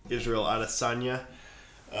 Israel Adesanya.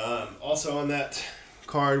 Also on that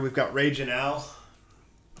card, we've got Raging Al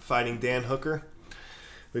fighting Dan Hooker.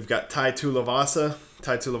 We've got Tai Tuivasa.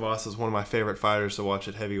 Tai Tuivasa is one of my favorite fighters to watch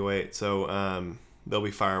at heavyweight, so there'll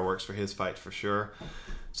be fireworks for his fight for sure.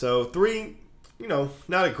 So 3,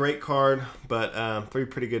 not a great card, but 3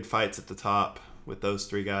 pretty good fights at the top with those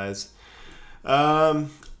 3 guys. All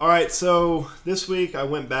right, so this week I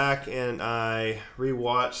went back and I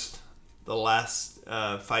rewatched the last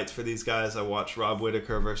fights for these guys. I watched Rob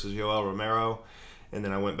Whittaker versus Yoel Romero, and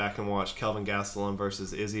then I went back and watched Kelvin Gastelum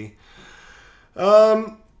versus Izzy.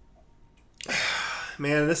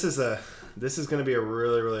 Man, this is going to be a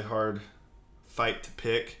really, really hard fight to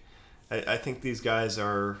pick. I think these guys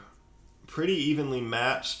are pretty evenly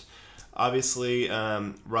matched. Obviously,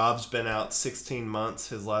 Rob's been out 16 months.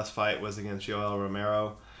 His last fight was against Yoel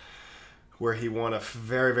Romero, where he won a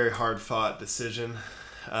very, very hard-fought decision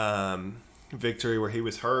victory where he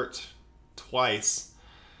was hurt twice.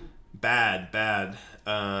 Bad. But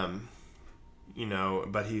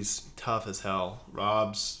he's tough as hell.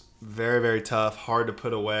 Rob's very, very tough, hard to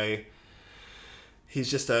put away. He's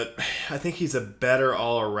just I think he's a better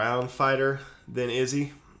all-around fighter than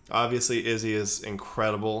Izzy. Obviously, Izzy is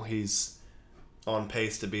incredible. He's on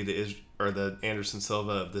pace to be the Anderson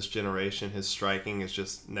Silva of this generation. His striking is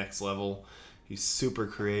just next level. He's super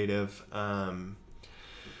creative.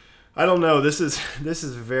 I don't know. This is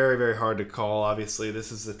very, very hard to call. Obviously,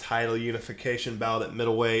 this is the title unification bout at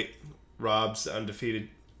middleweight. Rob's undisputed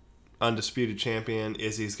champion.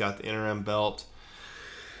 Izzy's got the interim belt.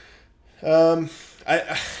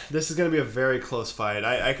 This is going to be a very close fight.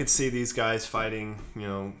 I could see these guys fighting,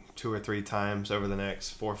 2 or 3 times over the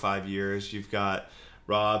next 4 or 5 years. You've got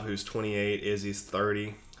Rob, who's 28, Izzy's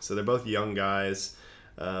 30. So they're both young guys,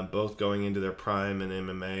 both going into their prime in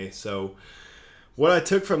MMA. So what I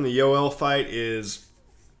took from the Yoel fight is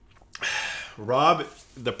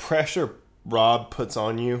the pressure Rob puts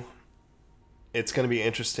on you. It's going to be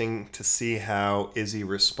interesting to see how Izzy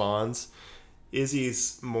responds.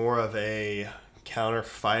 Izzy's more of a counter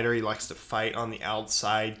fighter. He likes to fight on the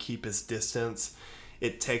outside, keep his distance.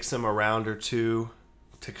 It takes him a round or 2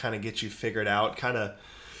 to kind of get you figured out. Kind of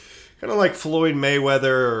like Floyd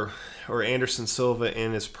Mayweather or Anderson Silva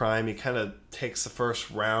in his prime. He kind of takes the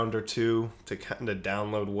first round or 2 to kind of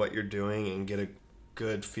download what you're doing and get a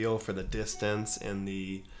good feel for the distance and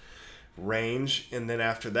the range, and then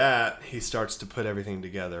after that he starts to put everything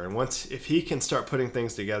together. And if he can start putting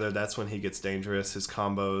things together, that's when he gets dangerous. His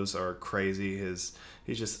combos are crazy. He's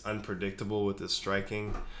just unpredictable with his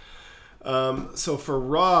striking. So for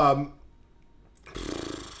Rob,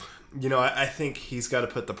 I think he's got to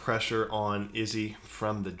put the pressure on Izzy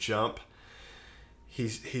from the jump. He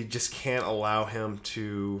just can't allow him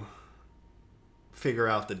to figure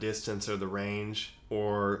out the distance or the range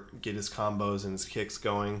or get his combos and his kicks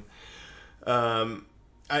going.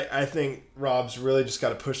 I think Rob's really just got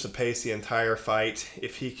to push the pace the entire fight.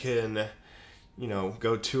 If he can,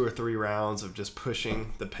 go 2 or 3 rounds of just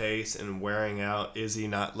pushing the pace and wearing out Izzy,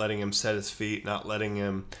 not letting him set his feet, not letting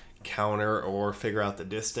him counter or figure out the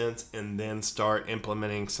distance, and then start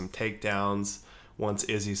implementing some takedowns once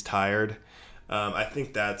Izzy's tired. I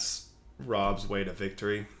think that's Rob's way to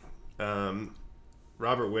victory.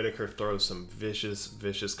 Robert Whittaker throws some vicious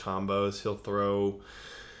combos. He'll throw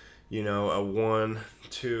a 1,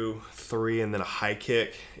 2, 3, and then a high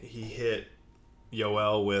kick. He hit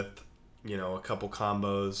Yoel with, a couple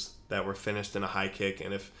combos that were finished in a high kick.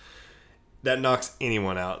 And if that knocks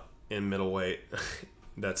anyone out in middleweight,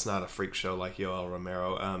 that's not a freak show like Yoel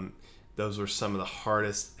Romero. Those were some of the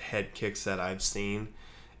hardest head kicks that I've seen.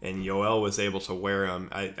 And Yoel was able to wear them.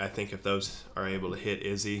 I think if those are able to hit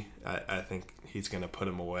Izzy, I think he's going to put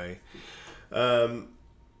him away.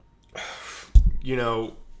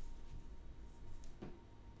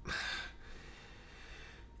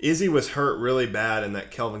 Izzy was hurt really bad in that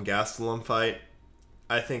Kelvin Gastelum fight.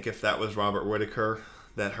 I think if that was Robert Whittaker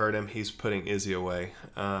that hurt him, he's putting Izzy away.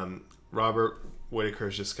 Robert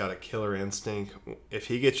Whittaker's just got a killer instinct. If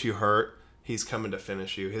he gets you hurt, he's coming to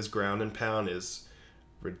finish you. His ground and pound is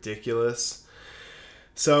ridiculous.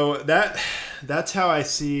 So that's how I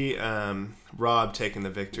see Rob taking the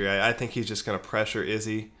victory. I think he's just going to pressure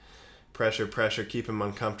Izzy. Pressure, keep him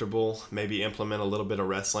uncomfortable, maybe implement a little bit of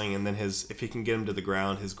wrestling, and then if he can get him to the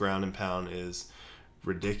ground, his ground and pound is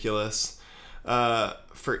ridiculous.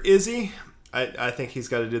 For Izzy, I think he's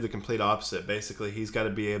got to do the complete opposite. Basically, he's got to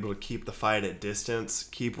be able to keep the fight at distance,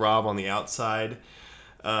 keep Rob on the outside,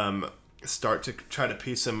 start to try to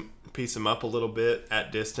piece him up a little bit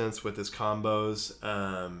at distance with his combos.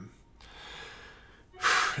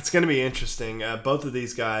 It's going to be interesting. Both of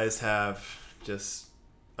these guys have just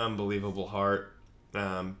unbelievable heart.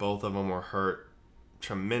 Both of them were hurt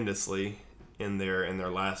tremendously in their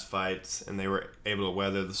last fights, and they were able to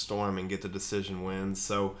weather the storm and get the decision wins.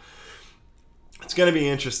 So it's going to be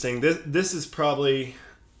interesting. This is probably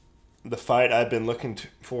the fight I've been looking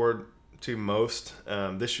forward to most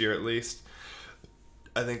this year, at least.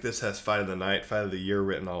 I think this has fight of the night, fight of the year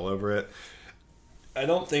written all over it. I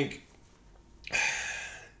don't think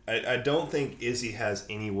Izzy has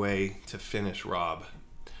any way to finish Rob.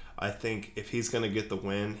 I think if he's going to get the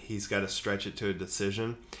win, he's got to stretch it to a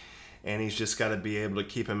decision, and he's just got to be able to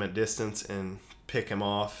keep him at distance and pick him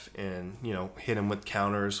off and, hit him with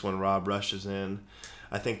counters when Rob rushes in.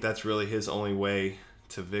 I think that's really his only way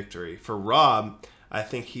to victory. For Rob, I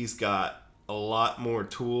think he's got a lot more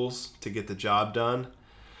tools to get the job done.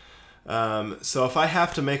 So if I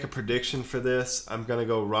have to make a prediction for this, I'm going to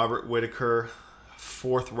go Robert Whitaker,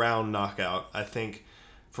 4th round knockout. I think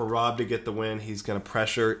for Rob to get the win, he's going to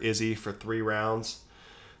pressure Izzy for 3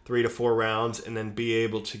 to 4 rounds, and then be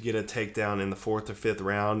able to get a takedown in the 4th or 5th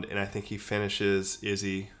round, and I think he finishes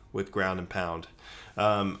Izzy with ground and pound.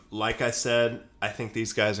 Like I said, I think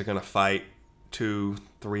these guys are going to fight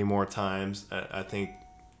 2-3 more times. I think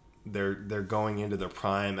they're going into their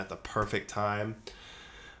prime at the perfect time.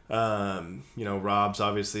 Rob's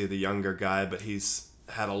obviously the younger guy, but he's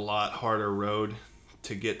had a lot harder road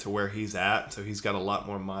to get to where he's at, so he's got a lot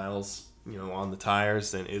more miles, on the tires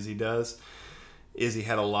than Izzy does. Izzy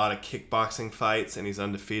had a lot of kickboxing fights, and he's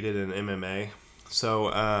undefeated in MMA. So,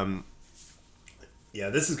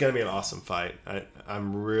 this is going to be an awesome fight.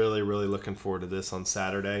 I'm really, really looking forward to this on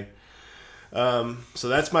Saturday. So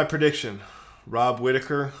that's my prediction. Rob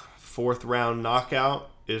Whitaker, 4th round knockout,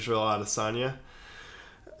 Israel Adesanya.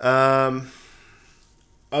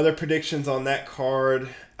 Other predictions on that card,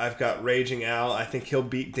 I've got Raging Al. I think he'll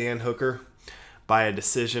beat Dan Hooker by a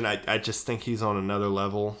decision. I just think he's on another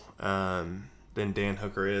level than Dan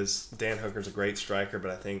Hooker is. Dan Hooker's a great striker,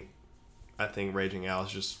 but I think Raging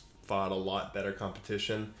Al's just fought a lot better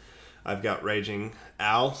competition. I've got Raging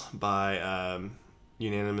Al by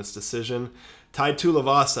unanimous decision. Tai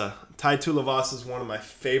Tuivasa. Tai Tuivasa is one of my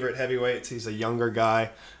favorite heavyweights. He's a younger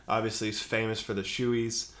guy. Obviously, he's famous for the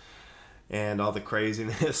shoeies and all the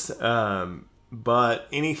craziness. But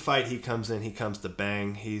any fight he comes in, he comes to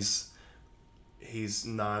bang. He's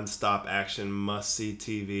nonstop action, must-see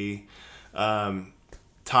TV.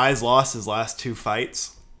 Ty's lost his last 2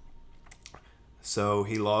 fights. So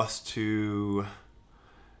he lost to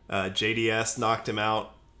JDS, knocked him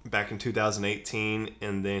out back in 2018,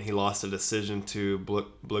 and then he lost a decision to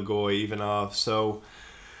Blagoy Ivanov. So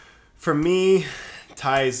for me,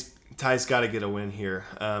 Ty's got to get a win here.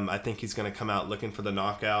 I think he's going to come out looking for the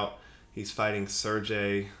knockout. He's fighting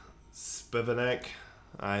Sergey Spivanek,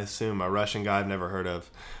 I assume, a Russian guy I've never heard of.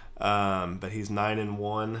 But he's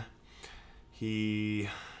 9-1. He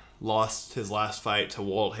lost his last fight to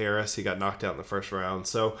Walt Harris. He got knocked out in the first round.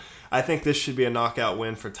 So I think this should be a knockout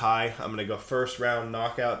win for Ty. I'm going to go 1st round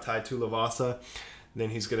knockout, Tai Tuivasa. Then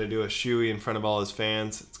he's going to do a shoey in front of all his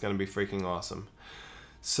fans. It's going to be freaking awesome.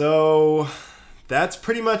 So that's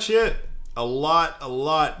pretty much it. A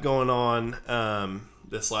lot going on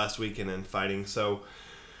this last weekend in fighting. So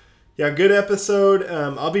yeah, good episode.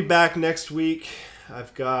 I'll be back next week.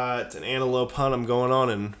 I've got an antelope hunt I'm going on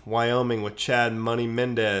in Wyoming with Chad Money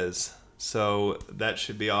Mendez. So that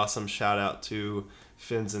should be awesome. Shout out to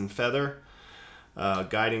Fins and Feather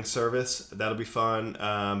guiding service. That'll be fun.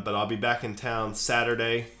 But I'll be back in town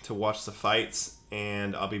Saturday to watch the fights,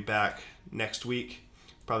 and I'll be back next week,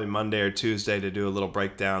 probably Monday or Tuesday, to do a little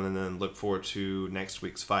breakdown and then look forward to next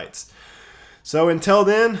week's fights. So until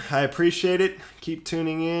then, I appreciate it. Keep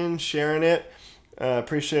tuning in, sharing it.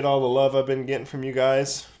 Appreciate all the love I've been getting from you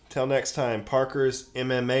guys. Till next time, Parker's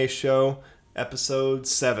MMA Show, Episode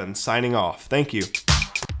 7, signing off. Thank you.